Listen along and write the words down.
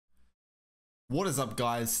What is up,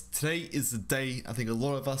 guys? Today is the day I think a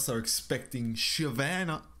lot of us are expecting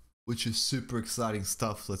Shyvana, which is super exciting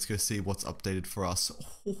stuff. Let's go see what's updated for us.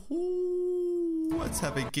 Let's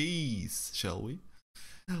have a geese, shall we?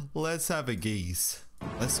 Let's have a geese.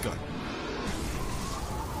 Let's go.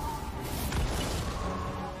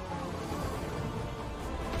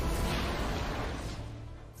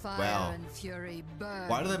 Fire Wow. and fury burn.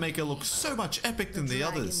 Why do they make it look so much epic than the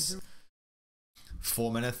others?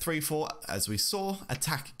 4 mana, 3/4, as we saw.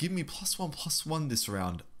 Attack, give me +1/+1 this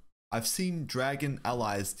round. I've seen dragon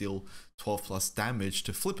allies deal 12+ damage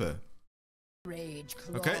to Flipper. Rage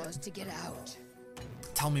claws Okay. to get out.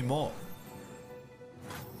 Tell me more.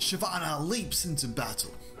 Shyvana leaps into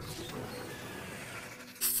battle,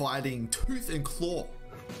 fighting tooth and claw.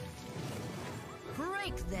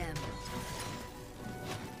 Break them.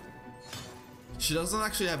 She doesn't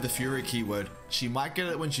actually have the fury keyword. She might get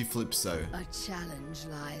it when she flips though. A challenge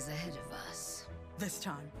lies ahead of us. This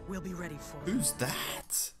time, we'll be ready for it. Who's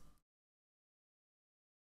that?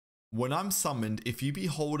 When I'm summoned, if you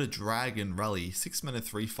behold a dragon rally, 6 mana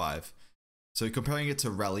 3/5. So comparing it to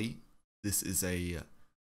rally, this is a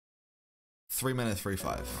 3 mana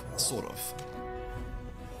 3/5, sort of.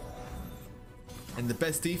 And the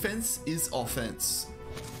best defense is offense.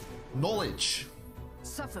 Knowledge.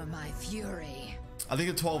 Suffer my fury. I think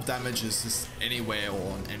the 12 damage is just anywhere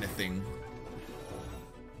or on anything.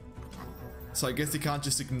 So I guess you can't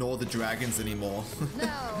just ignore the dragons anymore.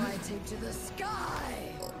 Now I take to the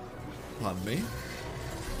sky. Pardon me.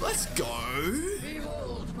 Let's go.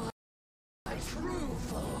 Behold my true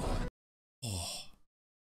form. Oh.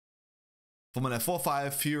 4 mana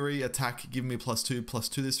 4/5 fury attack. Give me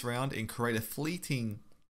 +2/+2 this round and create a fleeting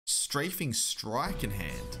strafing strike in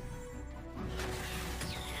hand.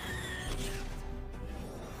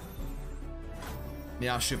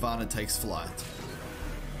 Now Shyvana takes flight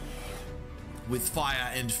with fire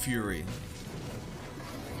and fury.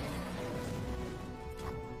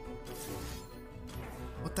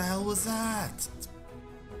 What the hell was that?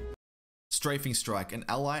 Strafing strike. An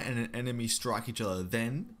ally and an enemy strike each other.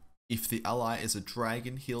 Then, if the ally is a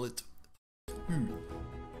dragon, heal it 2.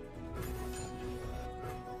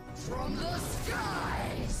 From the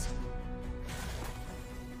skies.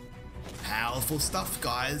 Powerful stuff,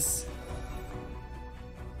 guys.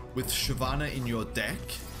 With Shyvana in your deck,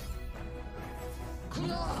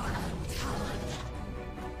 Claw and talon.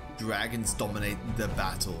 dragons dominate the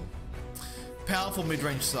battle. Powerful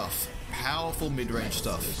mid-range stuff. Powerful mid-range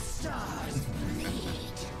stuff. Stars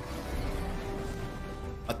bleed.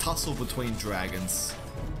 A tussle between dragons.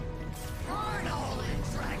 Burn all in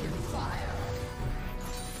dragon fire.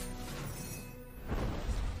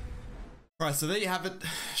 Alright, so there you have it.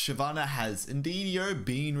 Shyvana has indeed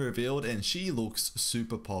been revealed and she looks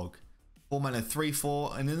super pog. 4 mana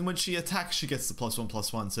 3/4, and then when she attacks she gets the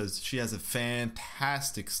 +1/+1, so she has a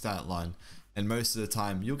fantastic stat line, and most of the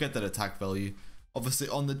time you'll get that attack value. Obviously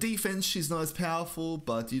on the defense she's not as powerful,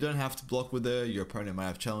 but you don't have to block with her. Your opponent might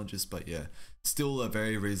have challenges, but yeah, still a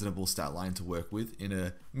very reasonable stat line to work with in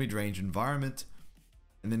a mid-range environment.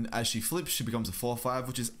 And then as she flips she becomes a 4/5,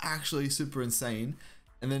 which is actually super insane.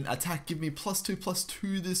 And then attack, give me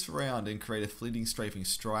 +2/+2 this round and create a fleeting strafing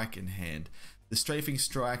strike in hand. The strafing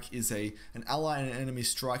strike is an ally and an enemy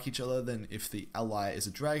strike each other. Then if the ally is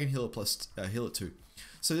a dragon, heal it 2.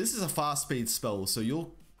 So this is a fast speed spell. So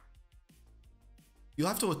you'll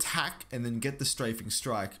have to attack and then get the strafing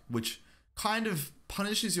strike, which kind of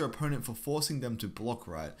punishes your opponent for forcing them to block,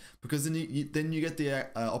 right? Because then you get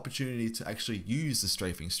the opportunity to actually use the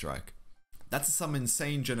strafing strike. That's some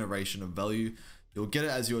insane generation of value. You'll get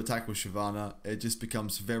it as you attack with Shyvana. It just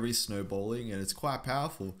becomes very snowballing and it's quite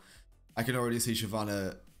powerful. I can already see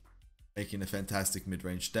Shyvana making a fantastic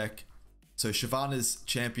mid-range deck. So Shyvana's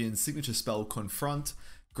champion signature spell, Confront,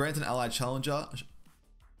 grant an allied challenger,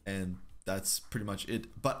 and that's pretty much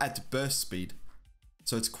it, but at burst speed.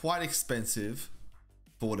 So it's quite expensive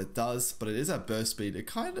for what it does, but it is at burst speed. It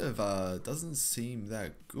kind of doesn't seem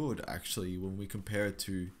that good actually when we compare it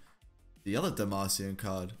to the other Demacia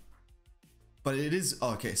card. But it is,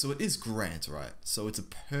 okay, so it is grant, right? So it's a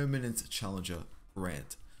permanent challenger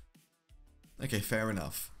grant. Okay, fair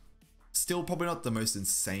enough. Still probably not the most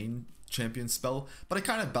insane champion spell, but it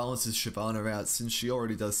kind of balances Shyvana out since she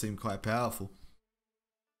already does seem quite powerful.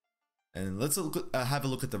 And let's have a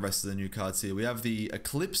look at the rest of the new cards here. We have the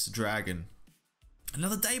Eclipse Dragon.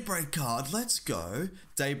 Another Daybreak card, let's go.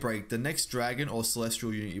 Daybreak, the next dragon or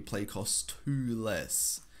celestial unit you play costs 2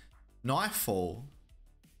 less. Nightfall,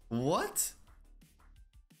 what?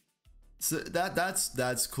 So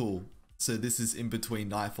that's cool. So this is in between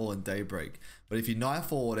Nightfall and Daybreak. But if you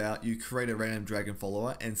Nightfall it out, you create a random dragon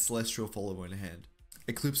follower and celestial follower in hand.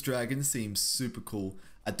 Eclipse Dragon seems super cool.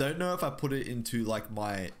 I don't know if I put it into like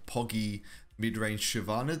my Poggy mid-range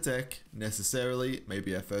Shyvana deck necessarily.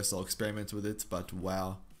 Maybe at first I'll experiment with it, but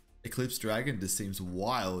wow. Eclipse Dragon just seems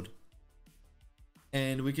wild.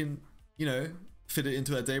 And we can, you know, fit it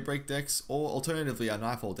into our Daybreak decks or alternatively our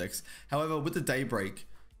Nightfall decks. However, with the Daybreak,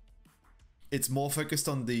 it's more focused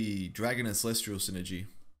on the Dragon and Celestial synergy.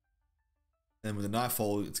 And with the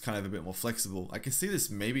Nightfall, it's kind of a bit more flexible. I can see this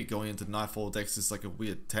maybe going into Nightfall decks is like a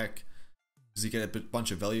weird tech, because you get a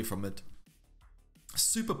bunch of value from it.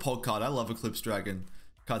 Super Pog card. I love Eclipse Dragon.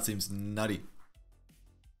 Card seems nutty.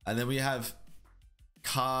 And then we have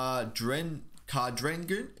Cardragon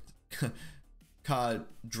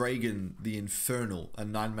the Infernal, a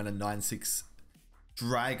 9-mana 9/6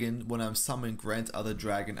 dragon. When I'm summoned, grant other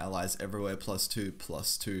dragon allies everywhere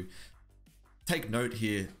 +2/+2. Take note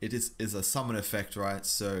here, it is a summon effect, right?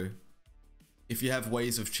 So if you have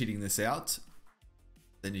ways of cheating this out,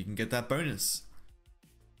 then you can get that bonus.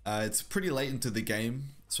 It's pretty late into the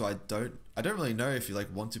game, so I don't really know if you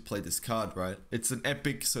like want to play this card, right? It's an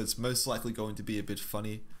epic, so it's most likely going to be a bit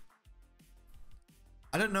funny.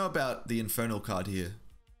 I don't know about the Infernal card here.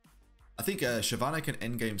 I think Shyvana can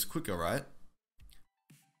end games quicker, right?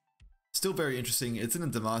 Still very interesting. It's in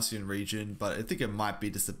the Demacian region, but I think it might be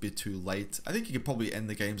just a bit too late. I think you could probably end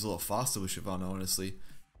the games a lot faster with Shyvana, honestly.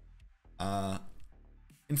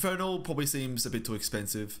 Infernal probably seems a bit too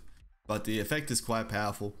expensive, but the effect is quite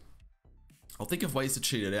powerful. I'll think of ways to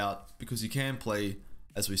cheat it out, because you can play,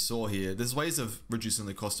 as we saw here, there's ways of reducing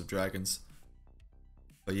the cost of dragons.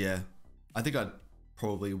 But yeah, I think I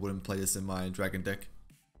probably wouldn't play this in my dragon deck.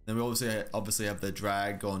 Then we obviously have the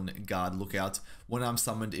Dragon Guard Lookout. When I'm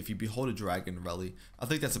summoned, if you behold a dragon, rally. I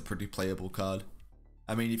think that's a pretty playable card.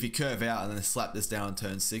 I mean, if you curve out and then slap this down on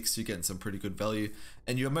turn 6, you're getting some pretty good value.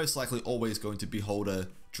 And you're most likely always going to behold a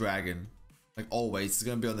dragon. Like always, it's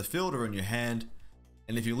going to be on the field or in your hand.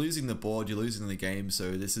 And if you're losing the board, you're losing the game.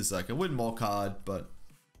 So this is like a win more card. But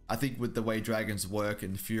I think with the way dragons work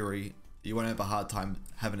in Fury, you won't have a hard time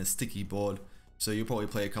having a sticky board. So you'll probably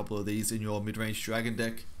play a couple of these in your mid-range dragon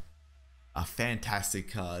deck. A fantastic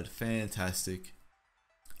card, fantastic.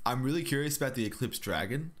 I'm really curious about the Eclipse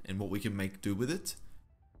Dragon and what we can make do with it.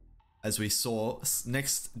 As we saw,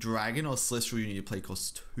 next dragon or celestial unit you play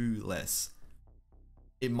costs 2 less.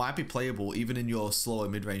 It might be playable even in your slower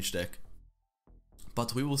mid-range deck,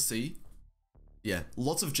 but we will see. Yeah,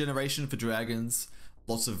 lots of generation for dragons,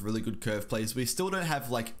 lots of really good curve plays. We still don't have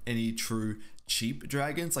like any true cheap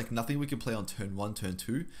dragons, like nothing we can play on turn 1, turn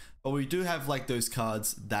 2, but we do have like those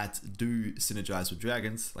cards that do synergize with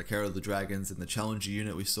dragons, like Herald of the Dragons and the Challenger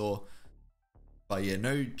unit we saw. But yeah,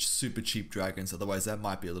 no super cheap dragons, otherwise that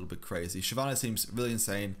might be a little bit crazy. Shyvana seems really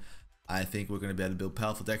insane. I think we're going to be able to build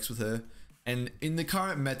powerful decks with her. And in the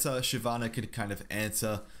current meta, Shyvana can kind of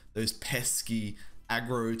answer those pesky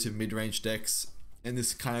aggro to mid-range decks, and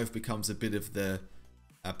this kind of becomes a bit of the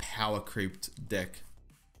power creeped deck.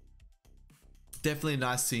 Definitely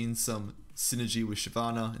nice seeing some synergy with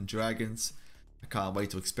Shyvana and dragons. I can't wait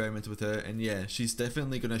to experiment with her, and yeah, she's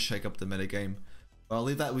definitely going to shake up the metagame. But I'll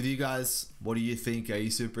leave that with you guys. What do you think? Are you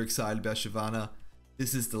super excited about Shyvana?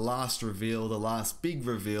 This is the last reveal, the last big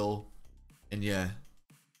reveal, and yeah,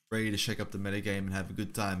 ready to shake up the metagame and have a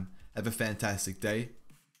good time. Have a fantastic day.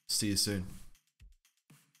 See you soon.